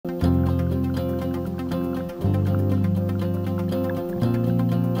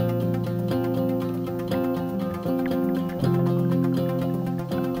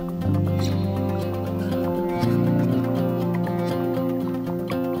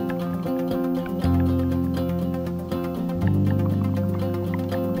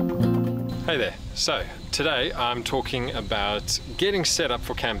Hey there. So today I'm talking about getting set up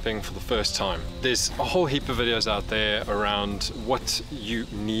for camping for the first time. There's a whole heap of videos out there around what you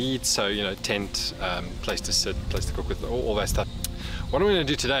need. So, you know, tent, place to sit, place to cook with, all that stuff. What I'm going to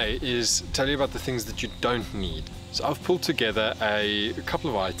do today is tell you about the things that you don't need. So I've pulled together a couple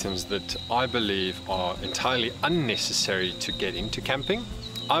of items that I believe are entirely unnecessary to get into camping.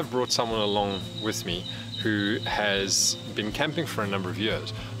 I've brought someone along with me who has been camping for a number of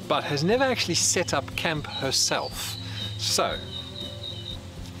years, but has never actually set up camp herself. So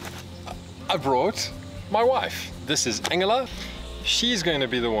I brought my wife. This is Angela. She's going to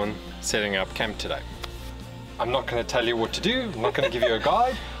be the one setting up camp today. I'm not going to tell you what to do. I'm not going to give you a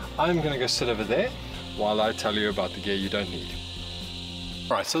guide. I'm going to go sit over there while I tell you about the gear you don't need.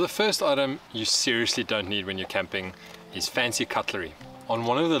 All right, so the first item you seriously don't need when you're camping is fancy cutlery. On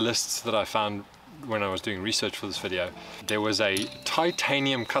one of the lists that I found when I was doing research for this video, there was a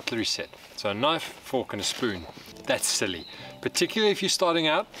titanium cutlery set. So a knife, fork and a spoon. That's silly. Particularly if you're starting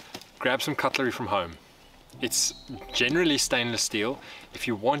out, grab some cutlery from home. It's generally stainless steel. If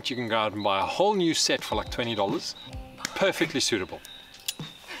you want, you can go out and buy a whole new set for like $20. Perfectly suitable.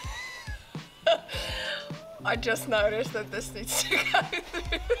 I just noticed that this needs to go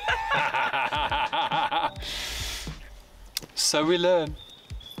through. So we learn.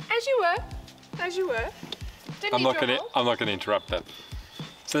 As you were. As you were. I'm not going to interrupt that.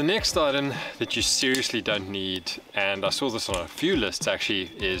 So the next item that you seriously don't need, and I saw this on a few lists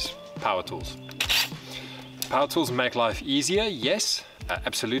actually, is power tools. Power tools make life easier, yes,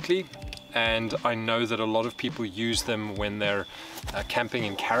 absolutely. And I know that a lot of people use them when they're camping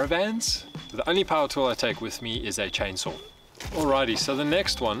in caravans. The only power tool I take with me is a chainsaw. Alrighty, so the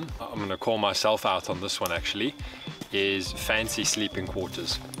next one, I'm going to call myself out on this one actually, is fancy sleeping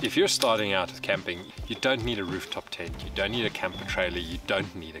quarters. If you're starting out with camping, you don't need a rooftop tent, you don't need a camper trailer, you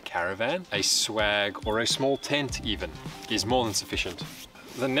don't need a caravan. A swag or a small tent even is more than sufficient.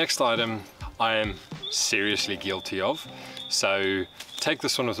 The next item I am seriously guilty of, so take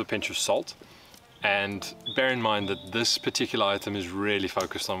this one with a pinch of salt and bear in mind that this particular item is really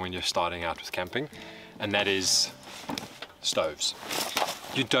focused on when you're starting out with camping, and that is stoves.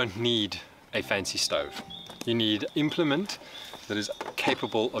 You don't need a fancy stove. You need implement that is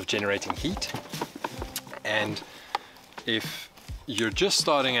capable of generating heat, and if you're just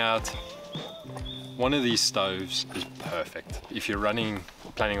starting out, one of these stoves is perfect. If you're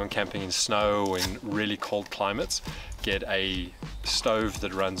planning on camping in snow or in really cold climates, get a stove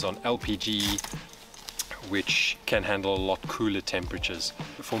that runs on LPG, which can handle a lot cooler temperatures.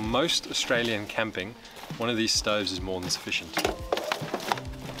 For most Australian camping, one of these stoves is more than sufficient.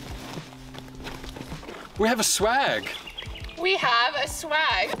 We have a swag. We have a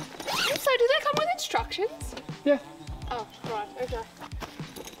swag. So do they come with instructions? Yeah. Oh, right, okay.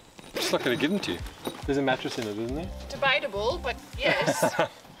 I'm just not going to give them to you. There's a mattress in it, isn't there? Debatable, but yes.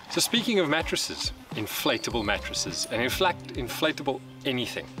 So speaking of mattresses, inflatable mattresses, and in fact, inflatable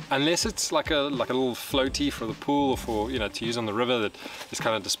anything. Unless it's like a little floaty for the pool or for, you know, to use on the river that is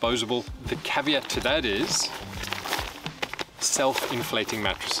kind of disposable. The caveat to that is self-inflating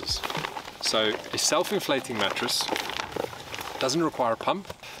mattresses. So a self-inflating mattress doesn't require a pump.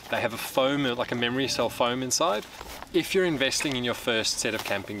 They have a foam, like a memory cell foam inside. If you're investing in your first set of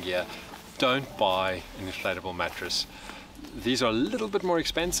camping gear, don't buy an inflatable mattress. These are a little bit more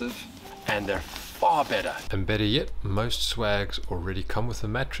expensive and they're far better. And better yet, most swags already come with a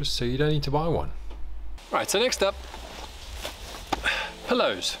mattress, so you don't need to buy one. Right, so next up,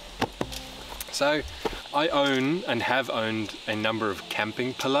 pillows. So I own and have owned a number of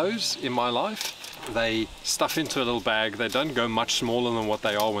camping pillows in my life. They stuff into a little bag. They don't go much smaller than what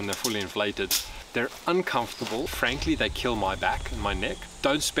they are when they're fully inflated. They're uncomfortable. Frankly, they kill my back and my neck.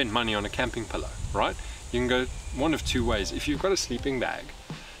 Don't spend money on a camping pillow, right? You can go one of two ways. If you've got a sleeping bag,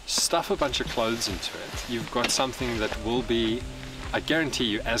 stuff a bunch of clothes into it. You've got something that will be, I guarantee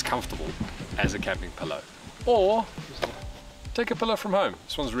you, as comfortable as a camping pillow. Or take a pillow from home.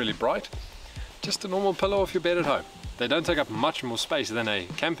 This one's really bright. Just a normal pillow off your bed at home. They don't take up much more space than a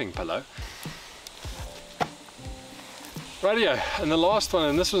camping pillow. Rightio, and the last one,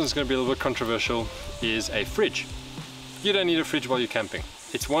 and this one's going to be a little bit controversial, is a fridge. You don't need a fridge while you're camping.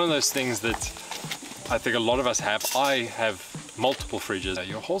 It's one of those things that I think a lot of us have. I have multiple fridges.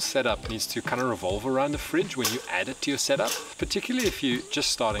 Your whole setup needs to kind of revolve around the fridge when you add it to your setup. Particularly if you're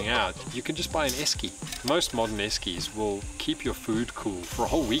just starting out, you can just buy an esky. Most modern eskies will keep your food cool for a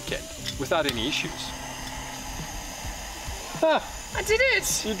whole weekend without any issues. I did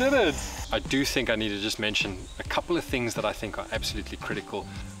it! You did it! I do think I need to just mention a couple of things that I think are absolutely critical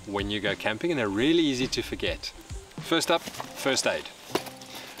when you go camping, and they're really easy to forget. First up, first aid.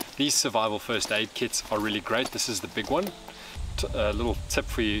 These survival first aid kits are really great. This is the big one. A little tip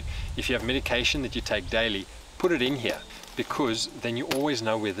for you, if you have medication that you take daily, put it in here, because then you always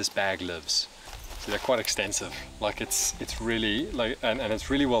know where this bag lives. So they're quite extensive, like it's really like, and it's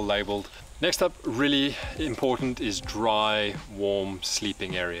really well labeled. Next up, really important, is dry, warm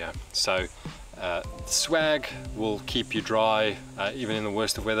sleeping area. So swag will keep you dry, even in the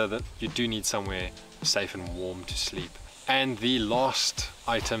worst of weather. That you do need somewhere safe and warm to sleep. And the last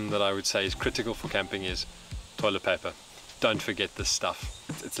item that I would say is critical for camping is toilet paper. Don't forget this stuff.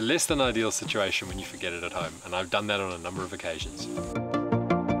 It's a less than ideal situation when you forget it at home, and I've done that on a number of occasions.